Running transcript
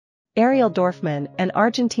Ariel Dorfman, an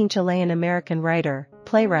Argentine Chilean-American writer,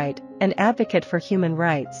 playwright, and advocate for human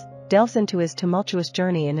rights, delves into his tumultuous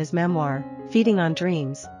journey in his memoir, Feeding on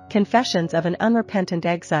Dreams, Confessions of an Unrepentant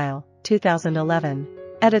Exile, 2011.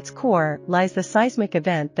 At its core lies the seismic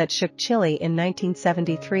event that shook Chile in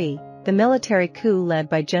 1973, the military coup led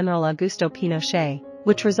by General Augusto Pinochet,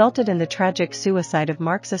 which resulted in the tragic suicide of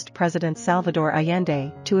Marxist President Salvador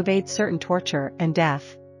Allende to evade certain torture and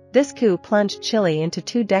death. This coup plunged Chile into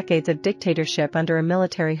 2 decades of dictatorship under a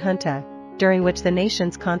military junta, during which the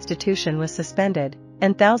nation's constitution was suspended,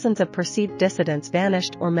 and thousands of perceived dissidents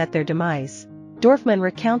vanished or met their demise. Dorfman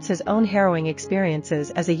recounts his own harrowing experiences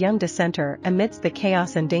as a young dissenter amidst the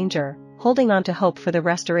chaos and danger, holding on to hope for the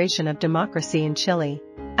restoration of democracy in Chile.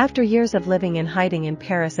 After years of living in hiding in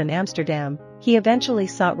Paris and Amsterdam, he eventually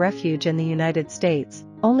sought refuge in the United States,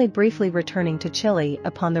 only briefly returning to Chile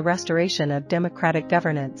upon the restoration of democratic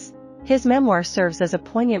governance. His memoir serves as a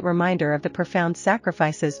poignant reminder of the profound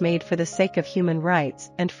sacrifices made for the sake of human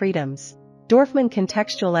rights and freedoms. Dorfman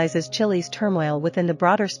contextualizes Chile's turmoil within the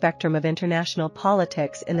broader spectrum of international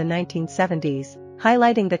politics in the 1970s,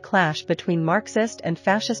 highlighting the clash between Marxist and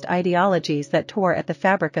fascist ideologies that tore at the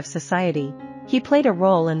fabric of society. He played a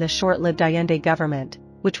role in the short-lived Allende government,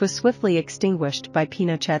 which was swiftly extinguished by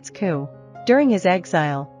Pinochet's coup. During his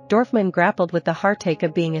exile, Dorfman grappled with the heartache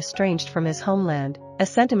of being estranged from his homeland, a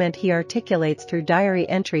sentiment he articulates through diary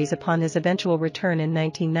entries upon his eventual return in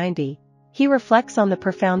 1990. He reflects on the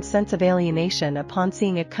profound sense of alienation upon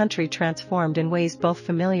seeing a country transformed in ways both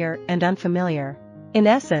familiar and unfamiliar. In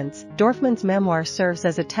essence, Dorfman's memoir serves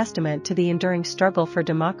as a testament to the enduring struggle for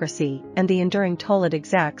democracy and the enduring toll it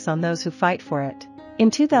exacts on those who fight for it. In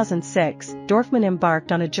 2006, Dorfman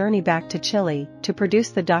embarked on a journey back to Chile to produce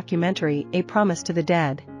the documentary A Promise to the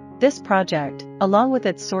Dead. This project, along with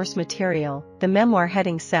its source material, the memoir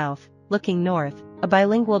Heading South, Looking North, a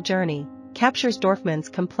bilingual journey, captures Dorfman's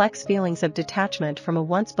complex feelings of detachment from a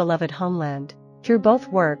once-beloved homeland. Through both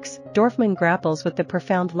works, Dorfman grapples with the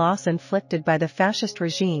profound loss inflicted by the fascist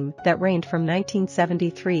regime that reigned from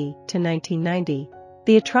 1973 to 1990.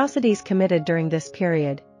 The atrocities committed during this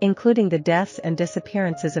period, including the deaths and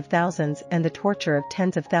disappearances of thousands and the torture of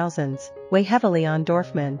tens of thousands, weigh heavily on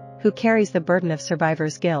Dorfman, who carries the burden of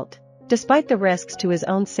survivors' guilt. Despite the risks to his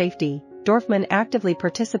own safety, Dorfman actively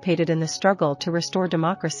participated in the struggle to restore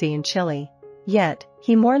democracy in Chile. Yet,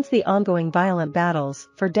 he mourns the ongoing violent battles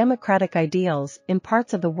for democratic ideals in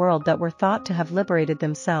parts of the world that were thought to have liberated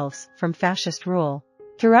themselves from fascist rule.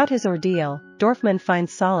 Throughout his ordeal, Dorfman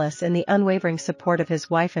finds solace in the unwavering support of his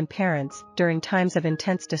wife and parents during times of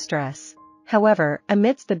intense distress. However,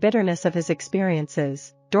 amidst the bitterness of his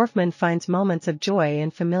experiences, Dorfman finds moments of joy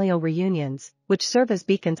in familial reunions, which serve as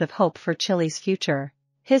beacons of hope for Chile's future.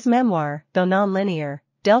 His memoir, though non-linear,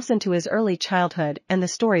 delves into his early childhood and the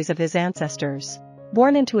stories of his ancestors.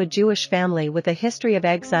 Born into a Jewish family with a history of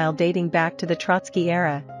exile dating back to the Trotsky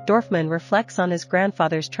era, Dorfman reflects on his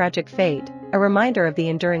grandfather's tragic fate, a reminder of the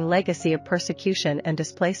enduring legacy of persecution and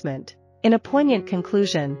displacement. In a poignant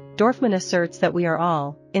conclusion, Dorfman asserts that we are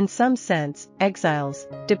all, in some sense, exiles,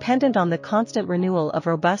 dependent on the constant renewal of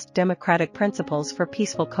robust democratic principles for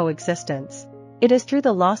peaceful coexistence. It is through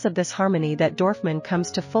the loss of this harmony that Dorfman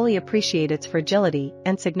comes to fully appreciate its fragility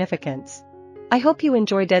and significance. I hope you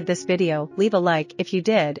enjoyed this video. Leave a like if you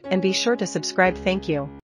did and be sure to subscribe. Thank you.